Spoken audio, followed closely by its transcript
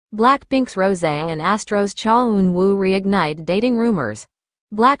BLACKPINK's Rosé and ASTRO's Cha Eun-woo reignite dating rumors.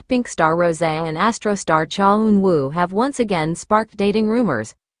 BLACKPINK star Rosé and ASTRO star Cha Eun-woo have once again sparked dating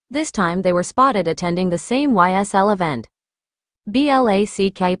rumors. This time they were spotted attending the same YSL event.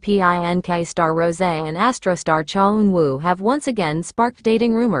 BLACKPINK star Rosé and ASTRO star Cha Eun-woo have once again sparked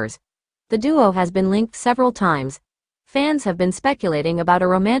dating rumors. The duo has been linked several times. Fans have been speculating about a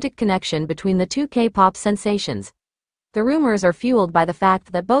romantic connection between the two K-pop sensations. The rumors are fueled by the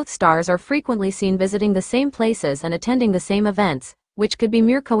fact that both stars are frequently seen visiting the same places and attending the same events, which could be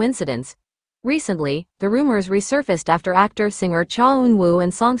mere coincidence. Recently, the rumors resurfaced after actor-singer Cha Eun-woo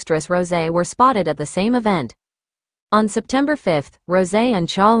and songstress Rosé were spotted at the same event. On September 5, Rosé and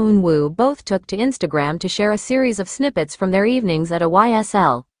Cha Eun-woo both took to Instagram to share a series of snippets from their evenings at a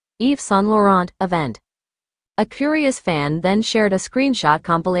YSL Yves Saint Laurent event. A curious fan then shared a screenshot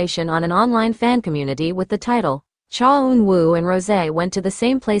compilation on an online fan community with the title, Cha Eun-woo and Rosé went to the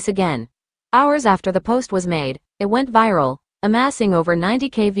same place again. Hours after the post was made, it went viral, amassing over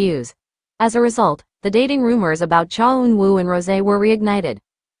 90,000 views. As a result, the dating rumors about Cha Eun-woo and Rosé were reignited.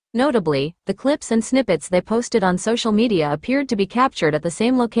 Notably, the clips and snippets they posted on social media appeared to be captured at the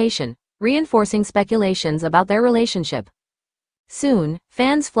same location, reinforcing speculations about their relationship. Soon,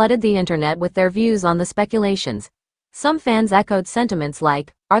 fans flooded the internet with their views on the speculations. Some fans echoed sentiments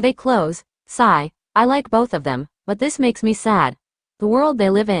like, "Are they close? Sigh, I like both of them, but this makes me sad. The world they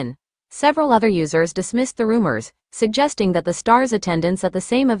live in." Several other users dismissed the rumors, suggesting that the stars' attendance at the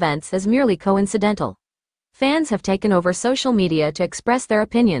same events is merely coincidental. Fans have taken over social media to express their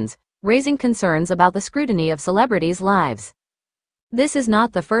opinions, raising concerns about the scrutiny of celebrities' lives. This is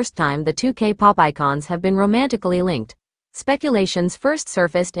not the first time the two K-pop icons have been romantically linked. Speculations first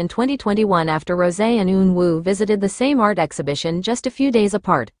surfaced in 2021 after Rosé and Eun-woo visited the same art exhibition just a few days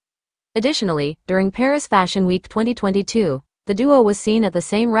apart. Additionally, during Paris Fashion Week 2022, the duo was seen at the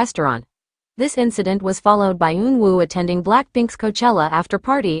same restaurant. This incident was followed by Eun-woo attending BLACKPINK's Coachella after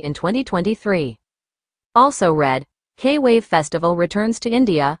party in 2023. Also read, K-Wave Festival returns to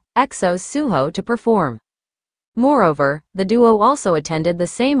India, EXO's Suho to perform. Moreover, the duo also attended the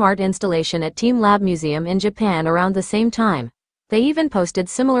same art installation at Team Lab Museum in Japan around the same time. They even posted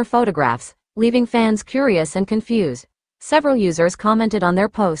similar photographs, leaving fans curious and confused. Several users commented on their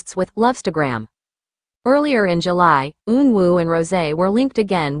posts with Lovestagram. Earlier in July, Eun-woo and Rosé were linked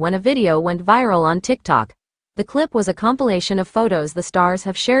again when a video went viral on TikTok. The clip was a compilation of photos the stars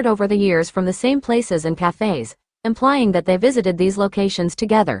have shared over the years from the same places and cafes, implying that they visited these locations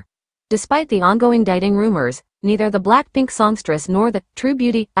together. Despite the ongoing dating rumors, neither the BLACKPINK songstress nor the True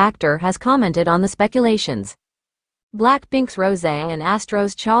Beauty actor has commented on the speculations. BLACKPINK's Rosé and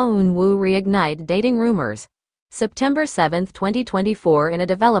ASTRO's Cha Eun-woo reignite dating rumors. September 7, 2024. In a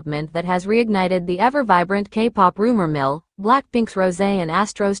development that has reignited the ever-vibrant K-pop rumor mill, BLACKPINK's Rosé and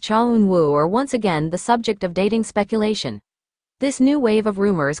ASTRO's Cha Eun-woo are once again the subject of dating speculation. This new wave of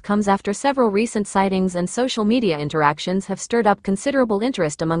rumors comes after several recent sightings and social media interactions have stirred up considerable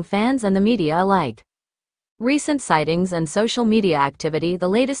interest among fans and the media alike. Recent sightings and social media activity. The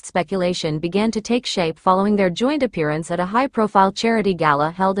latest speculation began to take shape following their joint appearance at a high-profile charity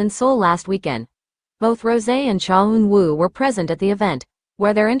gala held in Seoul last weekend. Both Rosé and Cha Eun-woo were present at the event,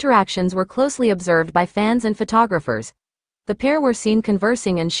 where their interactions were closely observed by fans and photographers. The pair were seen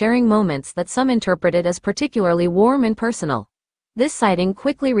conversing and sharing moments that some interpreted as particularly warm and personal. This sighting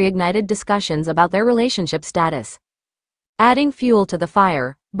quickly reignited discussions about their relationship status. Adding fuel to the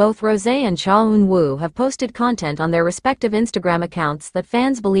fire, both Rosé and Cha Eun-woo have posted content on their respective Instagram accounts that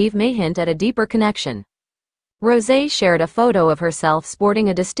fans believe may hint at a deeper connection. Rosé shared a photo of herself sporting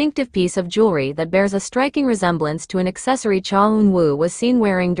a distinctive piece of jewelry that bears a striking resemblance to an accessory Cha Eun-woo was seen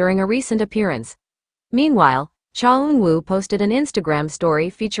wearing during a recent appearance. Meanwhile, Cha Eun-woo posted an Instagram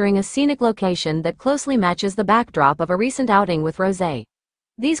story featuring a scenic location that closely matches the backdrop of a recent outing with Rosé.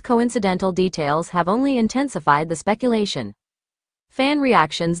 These coincidental details have only intensified the speculation. Fan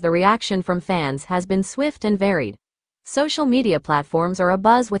reactions. The reaction from fans has been swift and varied. Social media platforms are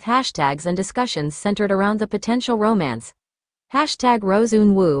abuzz with hashtags and discussions centered around the potential romance. Hashtag Rose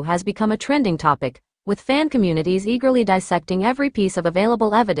Eun-woo has become a trending topic, with fan communities eagerly dissecting every piece of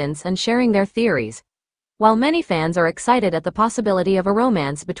available evidence and sharing their theories. While many fans are excited at the possibility of a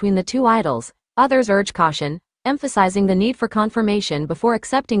romance between the two idols, others urge caution, emphasizing the need for confirmation before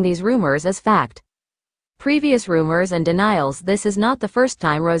accepting these rumors as fact. Previous rumors and denials. This is not the first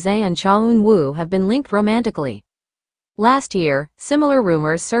time Rosé and Cha Eun-woo have been linked romantically. Last year, similar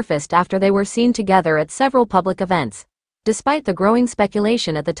rumors surfaced after they were seen together at several public events. Despite the growing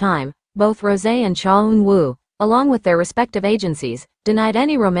speculation at the time, both Rosé and Cha Eun-woo, along with their respective agencies, denied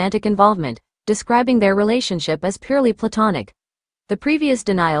any romantic involvement, describing their relationship as purely platonic. The previous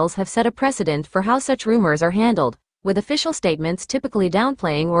denials have set a precedent for how such rumors are handled, with official statements typically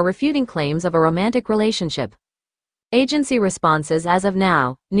downplaying or refuting claims of a romantic relationship. Agency responses. As of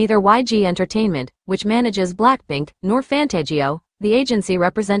now, neither YG Entertainment, which manages BLACKPINK, nor Fantagio, the agency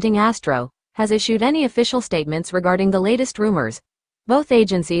representing ASTRO, has issued any official statements regarding the latest rumors. Both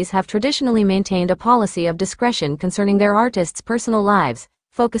agencies have traditionally maintained a policy of discretion concerning their artists' personal lives,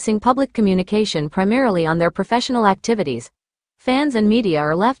 focusing public communication primarily on their professional activities. Fans and media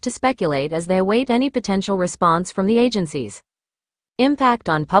are left to speculate as they await any potential response from the agencies. Impact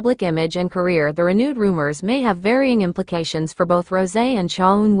on public image and career. The renewed rumors may have varying implications for both Rosé and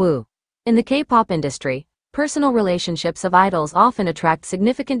Cha Eun-woo. In the K-pop industry, personal relationships of idols often attract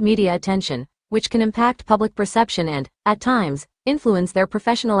significant media attention, which can impact public perception and, at times, influence their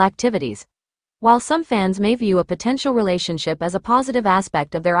professional activities. While some fans may view a potential relationship as a positive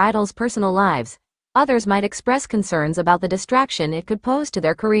aspect of their idols' personal lives, others might express concerns about the distraction it could pose to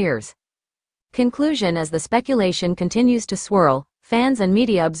their careers. Conclusion. As the speculation continues to swirl, fans and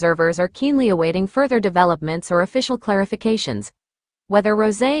media observers are keenly awaiting further developments or official clarifications. Whether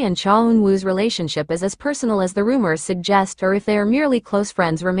Rosé and Cha Eun-woo's relationship is as personal as the rumors suggest or if they are merely close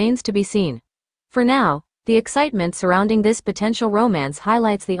friends remains to be seen. For now, the excitement surrounding this potential romance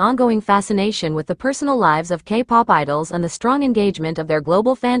highlights the ongoing fascination with the personal lives of K-pop idols and the strong engagement of their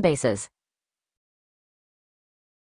global fanbases.